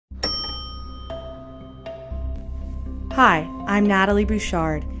Hi, I'm Natalie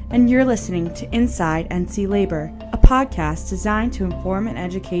Bouchard, and you're listening to Inside NC Labor, a podcast designed to inform and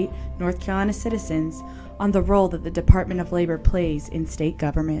educate North Carolina citizens on the role that the Department of Labor plays in state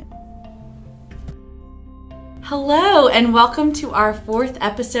government. Hello, and welcome to our fourth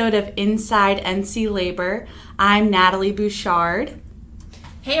episode of Inside NC Labor. I'm Natalie Bouchard.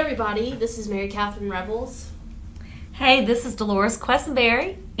 Hey everybody, this is Mary Catherine Revels. Hey, this is Dolores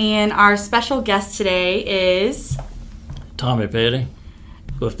Questenberry. And our special guest today is Tommy Petty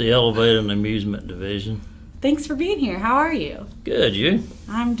with the Elevator and Amusement Division. Thanks for being here. How are you? Good, you?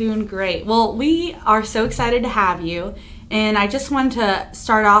 I'm doing great. Well, we are so excited to have you, and I just wanted to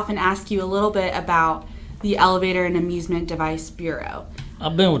start off and ask you a little bit about the Elevator and Amusement Device Bureau.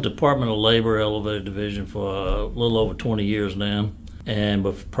 I've been with the Department of Labor Elevator Division for a little over 20 years now, and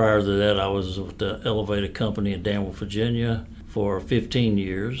prior to that I was with the Elevator Company in Danville, Virginia for 15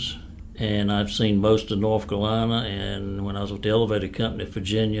 years. And I've seen most of North Carolina, and when I was with the Elevator Company,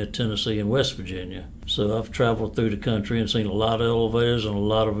 Virginia, Tennessee, and West Virginia. So I've traveled through the country and seen a lot of elevators and a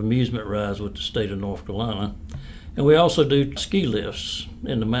lot of amusement rides with the state of North Carolina. And we also do ski lifts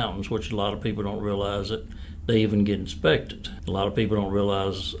in the mountains, which a lot of people don't realize that they even get inspected. A lot of people don't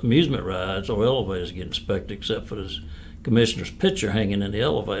realize amusement rides or elevators get inspected, except for this commissioner's picture hanging in the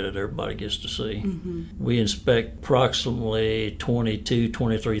elevator that everybody gets to see. Mm-hmm. We inspect approximately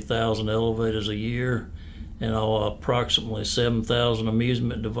 23,000 elevators a year, and approximately 7,000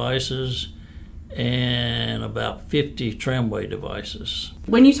 amusement devices and about 50 tramway devices.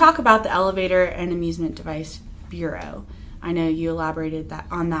 When you talk about the Elevator and Amusement Device Bureau, I know you elaborated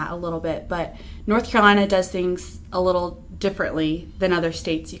on that a little bit, but North Carolina does things a little differently than other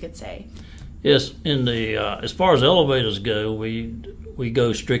states, you could say. Yes, in the as far as elevators go, we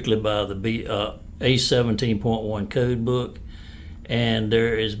go strictly by the A17.1 code book, and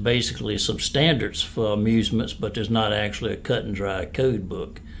there is basically some standards for amusements, but there's not actually a cut and dry code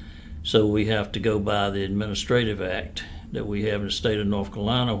book. So we have to go by the Administrative Act that we have in the state of North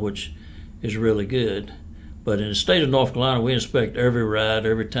Carolina, which is really good. But in the state of North Carolina, we inspect every ride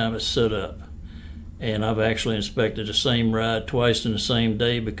every time it's set up. And I've actually inspected the same ride twice in the same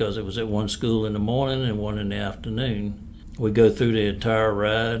day because it was at one school in the morning and one in the afternoon. We go through the entire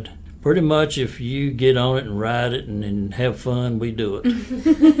ride. Pretty much if you get on it and ride it and have fun, we do it.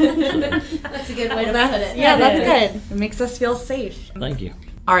 That's a good way to put it. Yeah, that's good. It makes us feel safe. Thank you.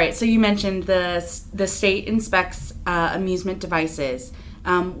 All right, so you mentioned the state inspects amusement devices.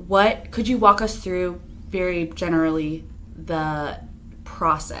 Could you walk us through very generally the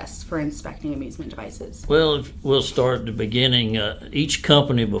process for inspecting amusement devices? Well, we'll start at the beginning. Each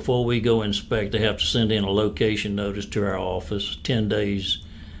company, before we go inspect, they have to send in a location notice to our office 10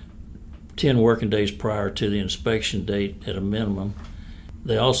 working days prior to the inspection date at a minimum.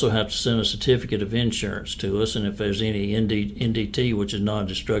 They also have to send a certificate of insurance to us, and if there's any NDT, which is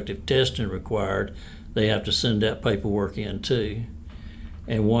non-destructive testing required, they have to send that paperwork in too.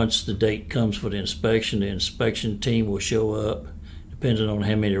 And once the date comes for the inspection team will show up, depending on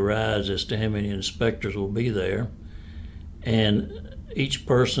how many rides as to how many inspectors will be there. And each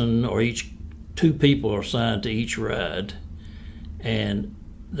person or two people are assigned to each ride. And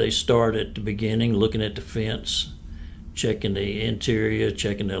they start at the beginning looking at the fence, checking the interior,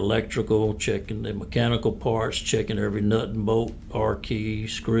 checking the electrical, checking the mechanical parts, checking every nut and bolt, R-key,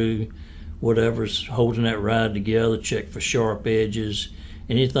 screw, whatever's holding that ride together, check for sharp edges,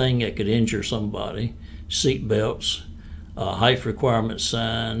 anything that could injure somebody, seat belts, height requirement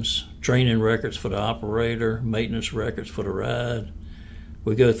signs, training records for the operator, maintenance records for the ride.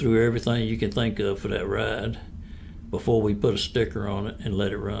 We go through everything you can think of for that ride before we put a sticker on it and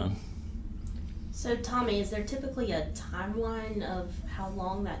let it run. So Tommy, is there typically a timeline of how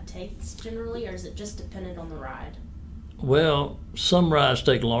long that takes generally, or is it just dependent on the ride? Well, some rides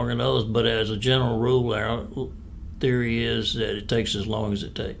take longer than others, but as a general rule, our theory is that it takes as long as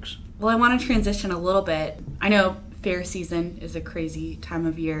it takes. Well, I want to transition a little bit. I know fair season is a crazy time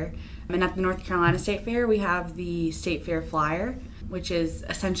of year. And at the North Carolina State Fair, we have the State Fair Flyer, which is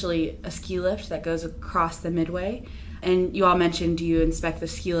essentially a ski lift that goes across the Midway. And you all mentioned you inspect the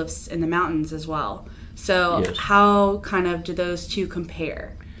ski lifts in the mountains as well. So yes. How kind of do those two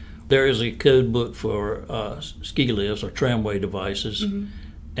compare? There is a code book for ski lifts or tramway devices. Mm-hmm.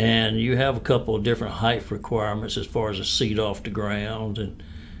 And you have a couple of different height requirements as far as a seat off the ground,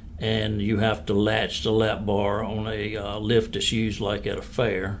 and you have to latch the lap bar on a lift that's used like at a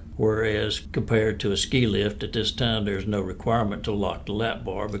fair, whereas compared to a ski lift at this time there's no requirement to lock the lap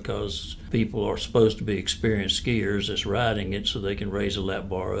bar because people are supposed to be experienced skiers that's riding it so they can raise the lap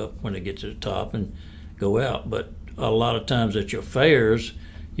bar up when they get to the top and go out. But a lot of times at your fairs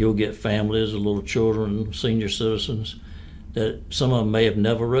you'll get families of little children, senior citizens, that some of them may have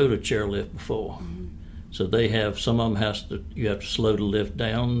never rode a chairlift before. So they have, some of them you have to slow the lift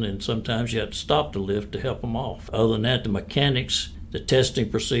down, and sometimes you have to stop the lift to help them off. Other than that, the mechanics, the testing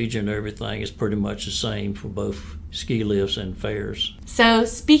procedure and everything is pretty much the same for both ski lifts and fairs. So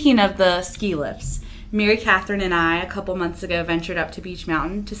speaking of the ski lifts, Mary Catherine and I, a couple months ago, ventured up to Beech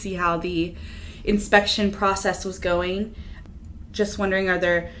Mountain to see how the inspection process was going. Just wondering, are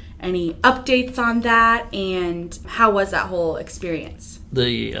there any updates on that, and how was that whole experience?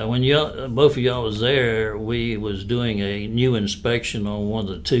 When both of y'all was there, we was doing a new inspection on one of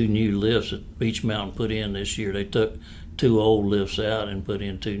the 2 new lifts that Beech Mountain put in this year. They took 2 old lifts out and put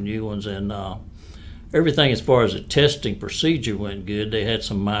in 2 new ones, and everything as far as the testing procedure went good. They had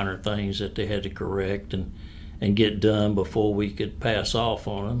some minor things that they had to correct and get done before we could pass off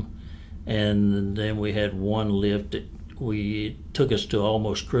on them. And then we had one lift that took us to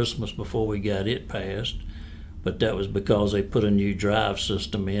almost Christmas before we got it passed. But that was because they put a new drive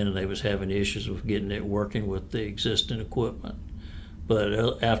system in and they was having issues with getting it working with the existing equipment.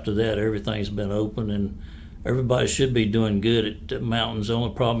 But after that, everything's been open and everybody should be doing good at the mountains. The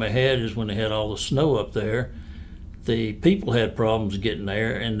only problem they had is when they had all the snow up there, the people had problems getting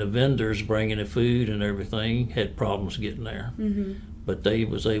there, and the vendors bringing the food and everything had problems getting there. But they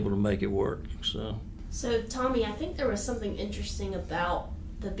was able to make it work. So Tommy, I think there was something interesting about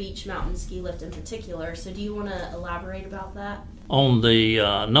the Beech Mountain ski lift in particular. So do you want to elaborate about that? On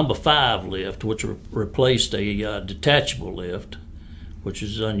the number 5 lift, which replaced a detachable lift, which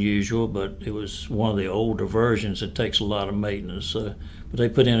is unusual, but it was one of the older versions that takes a lot of maintenance. But they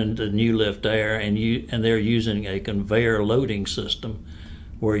put in the new lift there, and they're using a conveyor loading system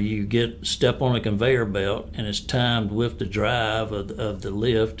where you step on a conveyor belt, and it's timed with the drive of the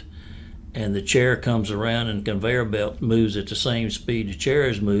lift, and the chair comes around, and the conveyor belt moves at the same speed the chair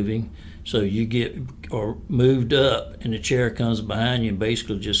is moving. So you get moved up, and the chair comes behind you and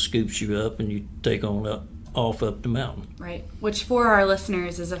basically just scoops you up, and you take on off up the mountain. Right, which for our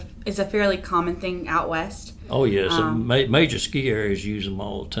listeners is a fairly common thing out west. Oh yes, major ski areas use them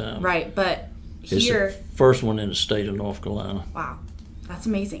all the time. Right, but It's here, the first one in the state of North Carolina. wow, that's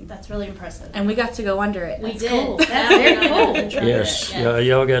amazing. That's really impressive. And we got to go under it. We That's did. cool. That's very cool. Yes,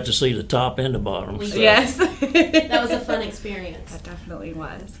 y'all got to see the top and the bottom. We So. did. Yes. That was a fun experience. That definitely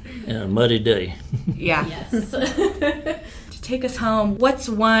was. And a muddy day. Yeah. Yes. To take us home, what's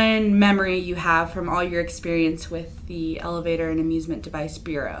one memory you have from all your experience with the Elevator and Amusement Device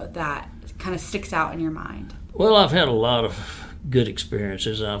Bureau that kind of sticks out in your mind? Well, I've had a lot of good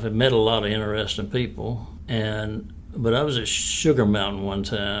experiences. I've met a lot of interesting people, but I was at Sugar Mountain one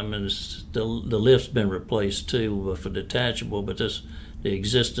time, and the lift's been replaced too for detachable, but the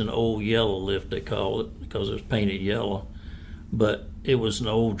existing old yellow lift, they call it, because it was painted yellow. But it was an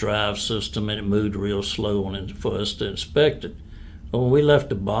old drive system, and it moved real slow for us to inspect it. But when we left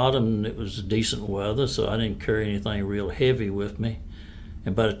the bottom, it was decent weather, so I didn't carry anything real heavy with me.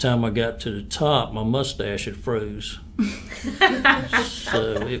 And by the time I got to the top, my mustache had froze.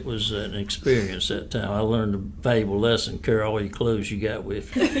 So it was an experience that time. I learned a valuable lesson: carry all your clothes you got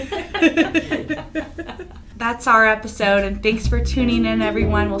with you. That's our episode, and thanks for tuning in,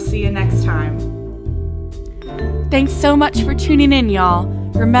 everyone. We'll see you next time. Thanks so much for tuning in, y'all.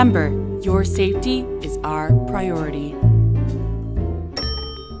 Remember, your safety is our priority.